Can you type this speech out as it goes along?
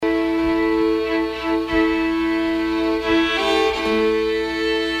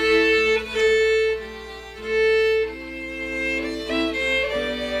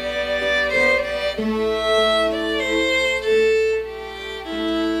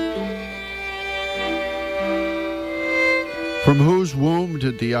From whose womb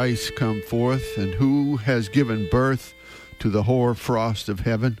did the ice come forth, and who has given birth to the hoar frost of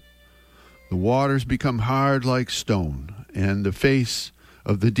heaven? The waters become hard like stone, and the face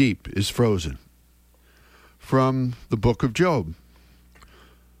of the deep is frozen. From the book of Job.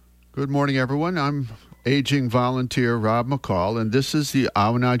 Good morning, everyone. I'm aging volunteer Rob McCall, and this is the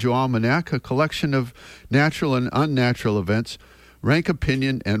Awanadjo Almanac, a collection of natural and unnatural events, rank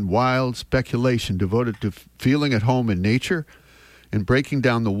opinion, and wild speculation devoted to feeling at home in nature and breaking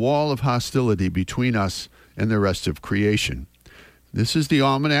down the wall of hostility between us and the rest of creation. This is the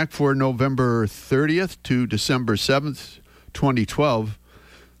Almanac for November 30th to December 7th, 2012,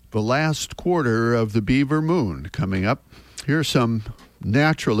 the last quarter of the Beaver Moon coming up. Here are some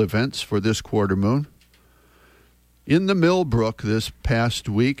natural events for this quarter moon. In the Millbrook this past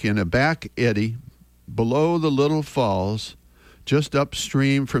week, in a back eddy below the Little Falls, just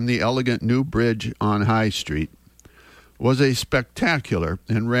upstream from the elegant new bridge on High Street, was a spectacular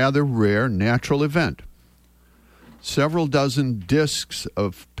and rather rare natural event. Several dozen discs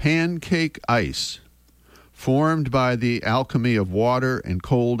of pancake ice, formed by the alchemy of water and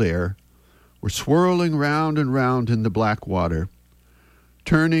cold air, were swirling round and round in the black water,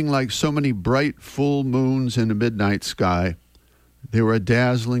 turning like so many bright full moons in a midnight sky. They were a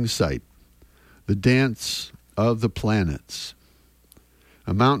dazzling sight, the dance of the planets.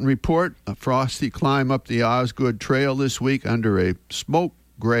 A mountain report, a frosty climb up the Osgood Trail this week under a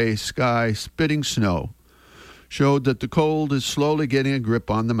smoke-gray sky spitting snow, showed that the cold is slowly getting a grip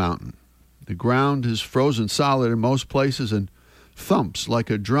on the mountain. The ground is frozen solid in most places and thumps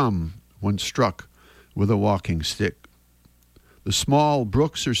like a drum when struck with a walking stick. The small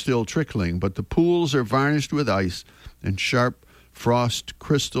brooks are still trickling, but the pools are varnished with ice, and sharp frost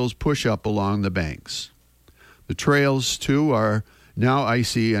crystals push up along the banks. The trails, too, are now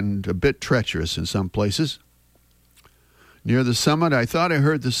icy and a bit treacherous in some places. Near the summit, I thought I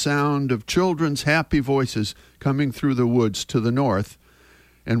heard the sound of children's happy voices coming through the woods to the north,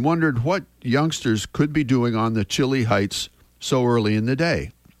 and wondered what youngsters could be doing on the chilly heights so early in the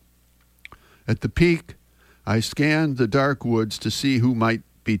day. At the peak, I scanned the dark woods to see who might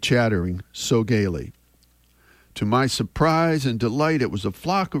be chattering so gaily. To my surprise and delight, it was a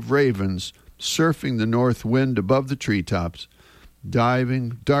flock of ravens surfing the north wind above the treetops,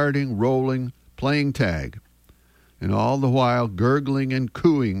 diving, darting, rolling, playing tag, and all the while gurgling and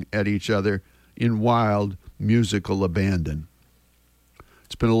cooing at each other in wild musical abandon.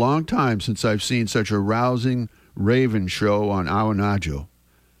 It's been a long time since I've seen such a rousing raven show on Awanadjo,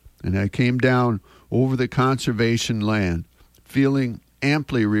 and I came down over the conservation land feeling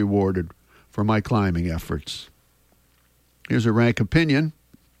amply rewarded for my climbing efforts. Here's a rank opinion.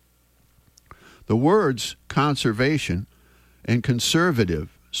 The words conservation and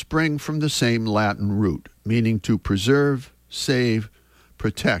conservative spring from the same Latin root, meaning to preserve, save,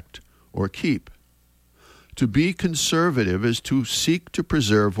 protect, or keep. To be conservative is to seek to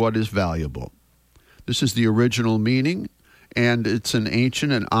preserve what is valuable. This is the original meaning, and it's an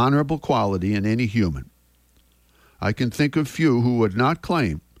ancient and honorable quality in any human. I can think of few who would not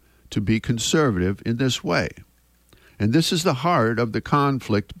claim to be conservative in this way. And this is the heart of the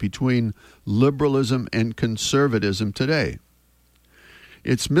conflict between liberalism and conservatism today.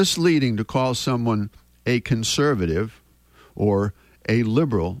 It's misleading to call someone a conservative or a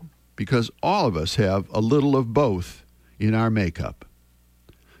liberal because all of us have a little of both in our makeup.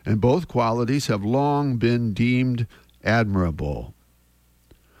 And both qualities have long been deemed admirable.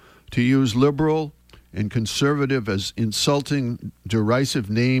 To use liberal and conservative as insulting, derisive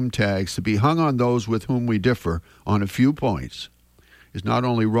name tags to be hung on those with whom we differ on a few points is not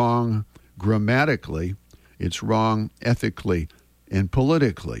only wrong grammatically, it's wrong ethically and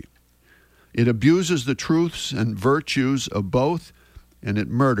politically. It abuses the truths and virtues of both, and it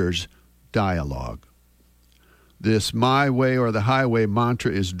murders dialogue. This my way or the highway mantra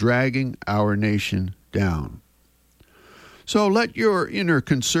is dragging our nation down. So let your inner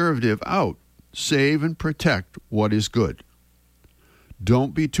conservative out. Save and protect what is good.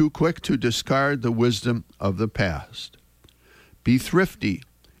 Don't be too quick to discard the wisdom of the past. Be thrifty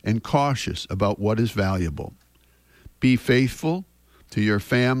and cautious about what is valuable. Be faithful to your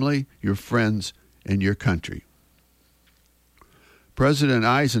family, your friends, and your country. President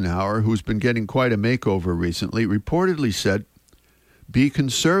Eisenhower, who's been getting quite a makeover recently, reportedly said, "Be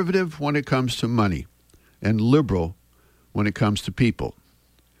conservative when it comes to money and liberal when it comes to people."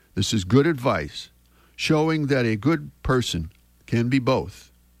 This is good advice, showing that a good person can be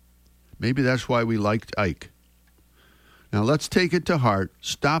both. Maybe that's why we liked Ike. Now let's take it to heart,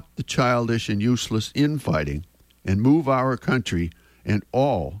 stop the childish and useless infighting, and move our country and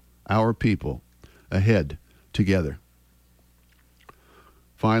all our people ahead together.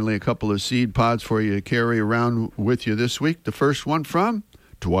 Finally, a couple of seed pods for you to carry around with you this week. The first one from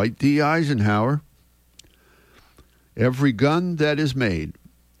Dwight D. Eisenhower. Every gun that is made,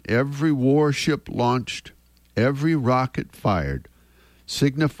 every warship launched, every rocket fired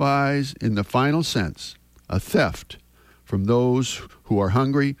signifies in the final sense a theft from those who are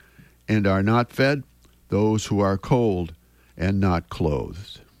hungry and are not fed, those who are cold and not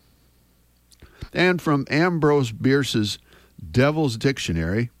clothed. And from Ambrose Bierce's Devil's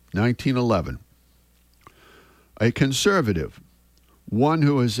Dictionary, 1911. A conservative, one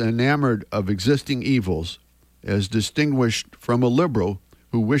who is enamored of existing evils, as distinguished from a liberal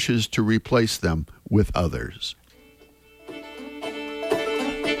who wishes to replace them with others.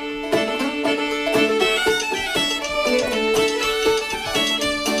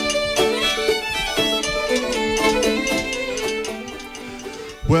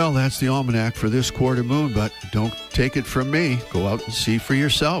 Well, that's the almanac for this quarter moon, but don't take it from me. Go out and see for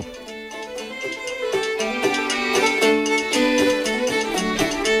yourself.